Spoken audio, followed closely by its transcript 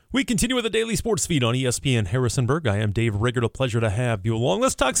We continue with the Daily Sports Feed on ESPN Harrisonburg. I am Dave Riggert. A pleasure to have you along.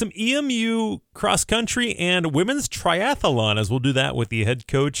 Let's talk some EMU cross country and women's triathlon, as we'll do that with the head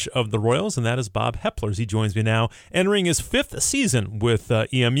coach of the Royals, and that is Bob Hepler. He joins me now, entering his fifth season with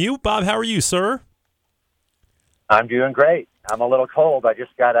EMU. Bob, how are you, sir? I'm doing great. I'm a little cold. I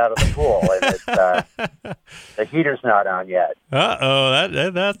just got out of the pool, and the heater's not on yet.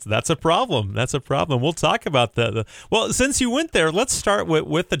 That's a problem. That's a problem. We'll talk about that. Well, since you went there, let's start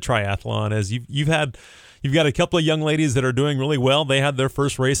with the triathlon. As you've got a couple of young ladies that are doing really well. They had their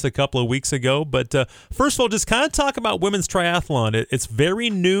first race a couple of weeks ago. But first of all, just kind of talk about women's triathlon. It's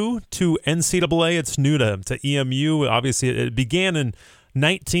very new to NCAA. It's new to EMU. Obviously, it began in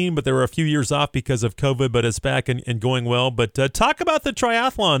 19, but there were a few years off because of COVID, but it's back and going well. But talk about the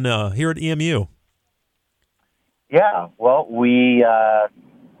triathlon here at EMU. Yeah, well, we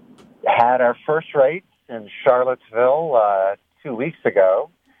had our first race in Charlottesville 2 weeks ago,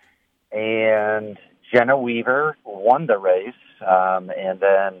 and Jenna Weaver won the race, and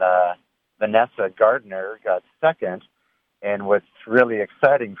then Vanessa Gardner got second. And what's really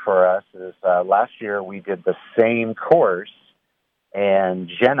exciting for us is last year we did the same course, and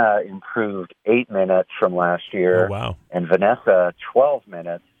Jenna improved 8 minutes from last year. Oh, wow. And Vanessa 12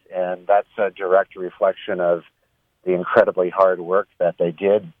 minutes. And that's a direct reflection of the incredibly hard work that they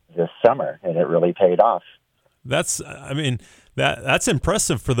did this summer, and it really paid off. That's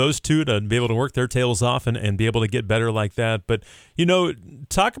impressive for those two to be able to work their tails off and be able to get better like that. But,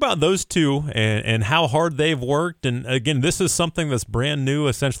 talk about those two and how hard they've worked. And, again, this is something that's brand new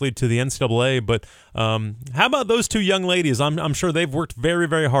essentially to the NCAA. But how about those two young ladies? I'm sure they've worked very,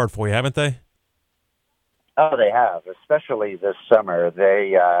 very hard for you, haven't they? Oh, they have, especially this summer.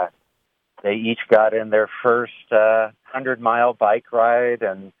 They each got in their first 100-mile bike ride,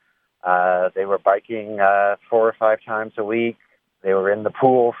 and they were biking 4 or 5 times a week. They were in the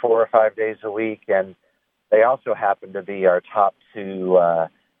pool 4 or 5 days a week, and they also happened to be our top 2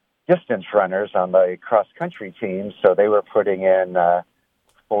 distance runners on the cross-country team, so they were putting in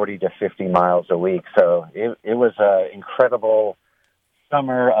 40 to 50 miles a week. So it was an incredible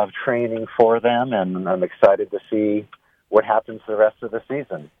summer of training for them, and I'm excited to see what happens the rest of the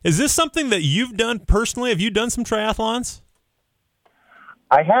season. Is this something that you've done personally? Have you done some triathlons?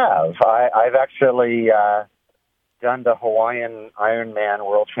 I have. I've actually done the Hawaiian Ironman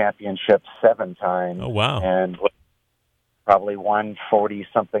World Championship 7 times. Oh, wow. And probably won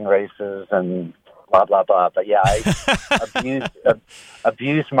 40-something races and blah, blah, blah. But, yeah, I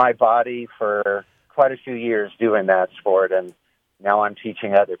abused my body for quite a few years doing that sport, and now I'm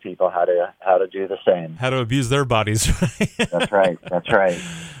teaching other people how to do the same. How to abuse their bodies. That's right. That's right.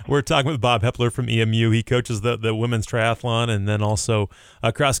 We're talking with Bob Hepler from EMU. He coaches the women's triathlon and then also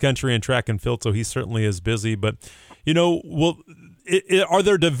cross country and track and field, so he certainly is busy. But, are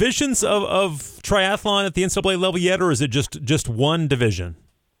there divisions of triathlon at the NCAA level yet, or is it just one division?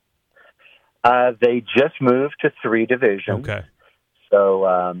 They just moved to 3 divisions. Okay. So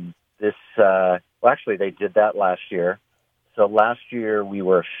actually they did that last year. So last year we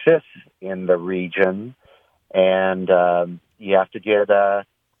were 5th in the region, and you have to get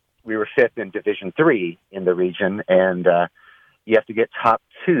we were 5th in Division 3 in the region, and you have to get top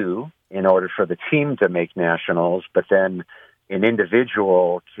 2 in order for the team to make nationals, but then an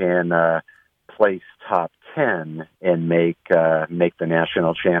individual can place top 10 and make the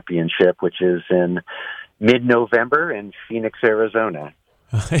national championship, which is in mid-November in Phoenix, Arizona.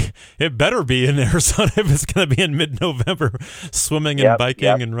 It better be in Arizona if it's going to be in mid-November, swimming and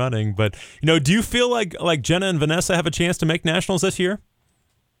biking and running. But, do you feel like Jenna and Vanessa have a chance to make nationals this year?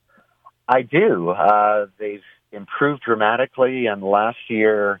 I do. They've improved dramatically, and last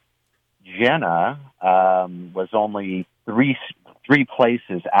year Jenna was only three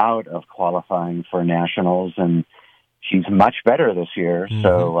places out of qualifying for nationals, and she's much better this year. Mm-hmm.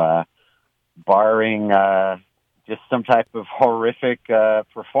 So barring just some type of horrific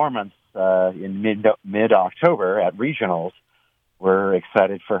performance in mid-October at regionals, we're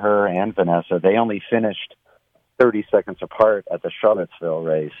excited for her and Vanessa. They only finished 30 seconds apart at the Charlottesville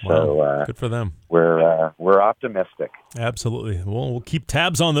race. Wow. So good for them. We're optimistic. Absolutely. Well, we'll keep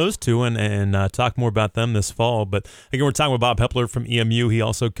tabs on those two and talk more about them this fall. But again, we're talking with Bob Hepler from EMU. He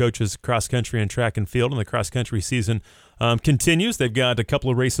also coaches cross country and track and field, and the cross country season continues. They've got a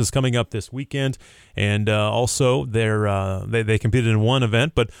couple of races coming up this weekend, and also they competed in one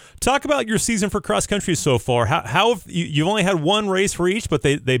event. But talk about your season for cross country so far. How have you've only had one race for each, but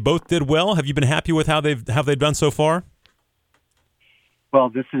they both did well. Have you been happy with how they've done so far? Well,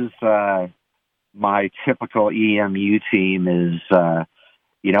 this is my typical EMU team. Is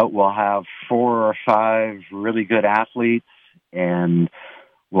we'll have 4 or 5 really good athletes, and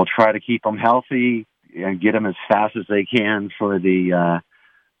we'll try to keep them healthy and get them as fast as they can for the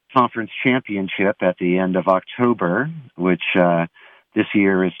conference championship at the end of October, which this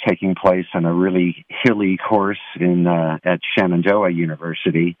year is taking place on a really hilly course at Shenandoah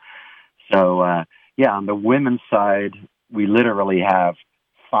University. So, on the women's side, we literally have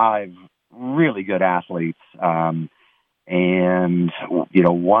 5 really good athletes. And,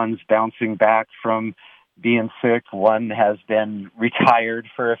 one's bouncing back from being sick. One has been retired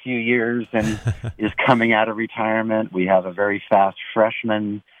for a few years and is coming out of retirement. We have a very fast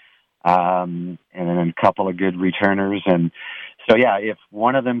freshman, and then a couple of good returners. And so, if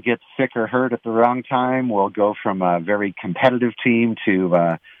one of them gets sick or hurt at the wrong time, we'll go from a very competitive team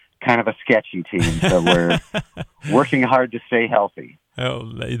to kind of a sketchy team. So we're working hard to stay healthy.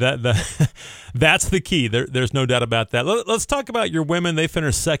 Oh, that's the key. There's no doubt about that. Let's talk about your women. They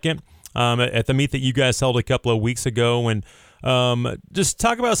finished second at the meet that you guys held a couple of weeks ago, and just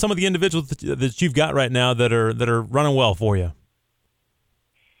talk about some of the individuals that you've got right now that are running well for you.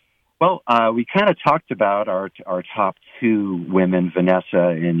 Well, we kind of talked about our top 2 women, Vanessa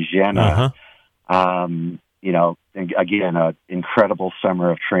and Jenna. Again, an incredible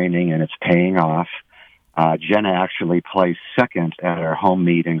summer of training, and it's paying off. Jenna actually placed second at our home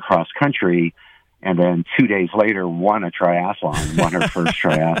meet in cross country, and then 2 days later won her first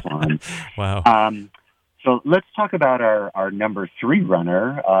triathlon. Wow. So let's talk about our number 3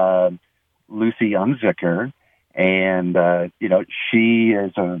 runner, Lucy Unzicker. And, she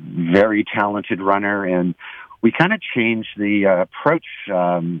is a very talented runner, and we kind of changed the approach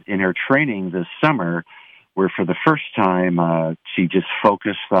in her training this summer, where for the first time she just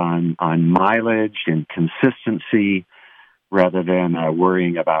focused on mileage and consistency rather than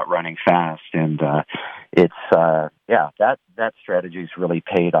worrying about running fast. And that strategy's really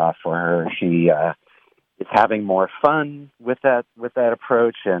paid off for her. She is having more fun with that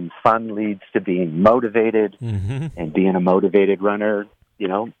approach, and fun leads to being motivated, and being a motivated runner,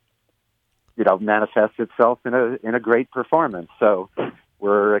 manifests itself in a great performance. So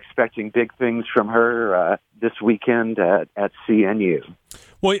we're expecting big things from her this weekend at CNU.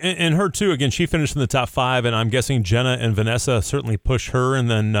 Well, and her too. Again, she finished in the top 5, and I'm guessing Jenna and Vanessa certainly pushed her,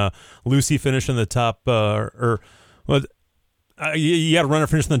 and then Lucy finished in the top. You had a runner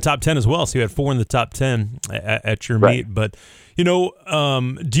finish in the top 10 as well, so you had 4 in the top 10 at your meet. But do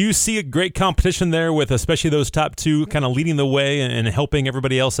you see a great competition there with especially those top 2 kind of leading the way and helping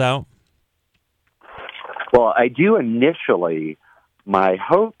everybody else out? Well, I do initially. My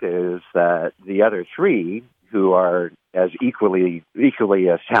hope is that the other 3, who are as equally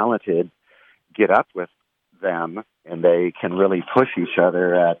as talented, get up with them, and they can really push each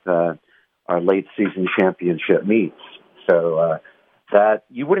other at our late season championship meets. So that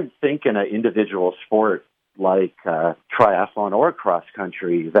you wouldn't think in an individual sport like triathlon or cross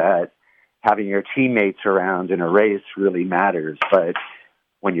country that having your teammates around in a race really matters, but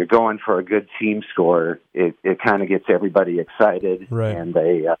when you're going for a good team score, it kind of gets everybody excited, right. And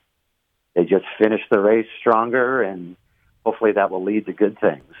they just finish the race stronger, and hopefully that will lead to good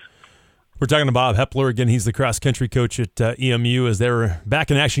things. We're talking to Bob Hepler again. He's the cross-country coach at EMU as they're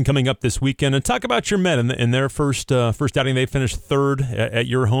back in action coming up this weekend. And talk about your men in their first outing. They finished 3rd at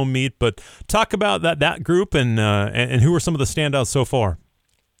your home meet. But talk about that group and who are some of the standouts so far.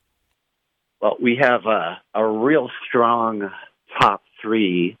 Well, we have a real strong top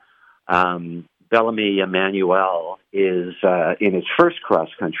 3. Bellamy Emmanuel is in his first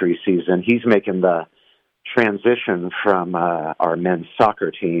cross-country season. He's making the transition from our men's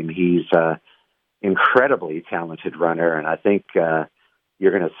soccer team. He's an incredibly talented runner, and I think you're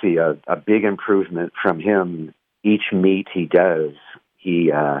going to see a big improvement from him each meet he does.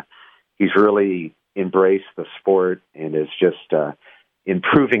 He's really embraced the sport and is just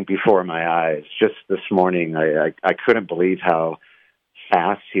improving before my eyes. Just this morning, I couldn't believe how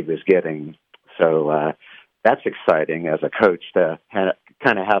fast he was getting. So that's exciting as a coach to kind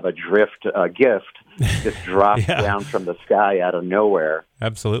of have a gift just drop down from the sky out of nowhere.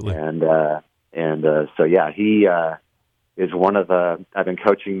 Absolutely. And he is one of I've been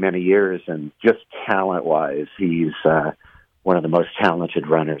coaching many years, and just talent-wise, he's one of the most talented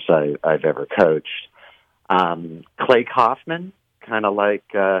runners I've ever coached. Clay Kaufman, kind of like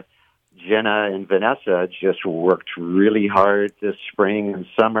Jenna and Vanessa, just worked really hard this spring and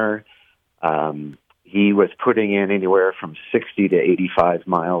summer. He was putting in anywhere from 60 to 85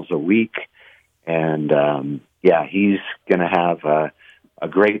 miles a week. And, he's going to have a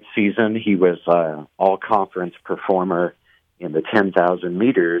great season. He was all-conference performer in the 10,000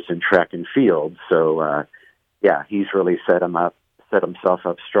 meters in track and field. So, he's really set himself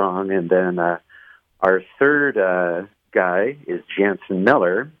up strong. And then our third guy is Jansen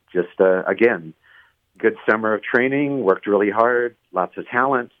Miller. Just, again, good summer of training, worked really hard, lots of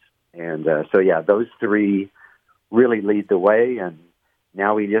talent. And those three really lead the way. And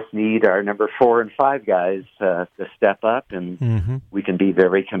now we just need our number 4 and 5 guys to step up, and we can be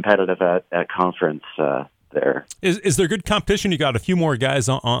very competitive at conference there. Is there good competition? You got a few more guys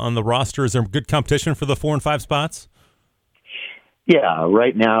on the roster. Is there good competition for the 4 and 5 spots? Yeah,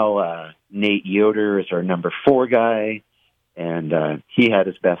 right now Nate Yoder is our number 4 guy, and he had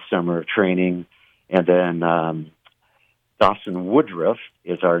his best summer of training. And then Dawson Woodruff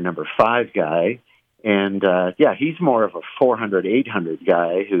is our number 5 guy. And, he's more of a 400, 800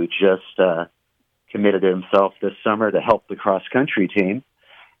 guy who just committed himself this summer to help the cross-country team.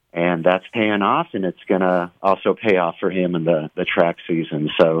 And that's paying off, and it's going to also pay off for him in the track season.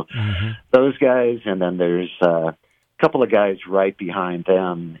 So those guys, and then there's a couple of guys right behind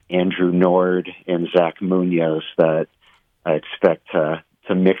them, Andrew Nord and Zach Munoz, that I expect to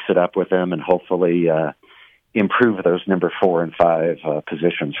mix it up with them and hopefully improve those number 4 and 5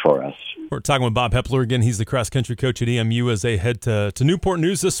 positions for us. We're talking with Bob Hepler again. He's the cross-country coach at EMU as they head to Newport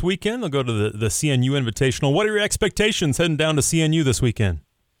News this weekend. They'll go to the CNU Invitational. What are your expectations heading down to CNU this weekend?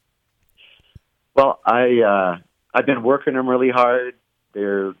 Well, I've been working them really hard.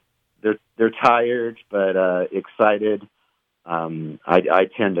 They're tired, but excited. I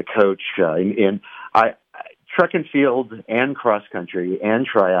tend to coach in track and field and cross country and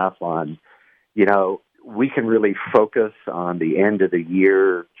triathlon. You know, we can really focus on the end of the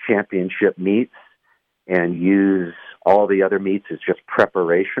year championship meets and use all the other meets as just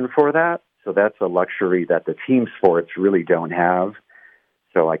preparation for that. So that's a luxury that the team sports really don't have.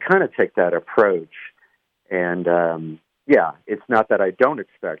 So I kind of take that approach. And, it's not that I don't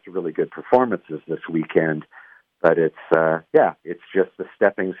expect really good performances this weekend, but it's just a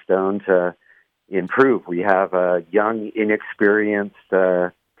stepping stone to improve. We have a young, inexperienced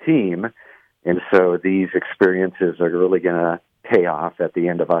team, and so these experiences are really going to pay off at the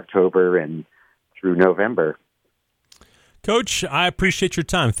end of October and through November. Coach, I appreciate your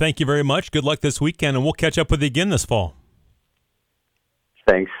time. Thank you very much. Good luck this weekend, and we'll catch up with you again this fall.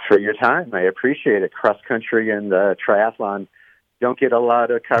 Thanks for your time. I appreciate it. Cross country and triathlon don't get a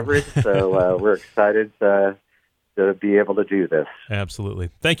lot of coverage, so we're excited to be able to do this. Absolutely.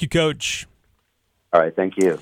 Thank you, Coach. All right. Thank you.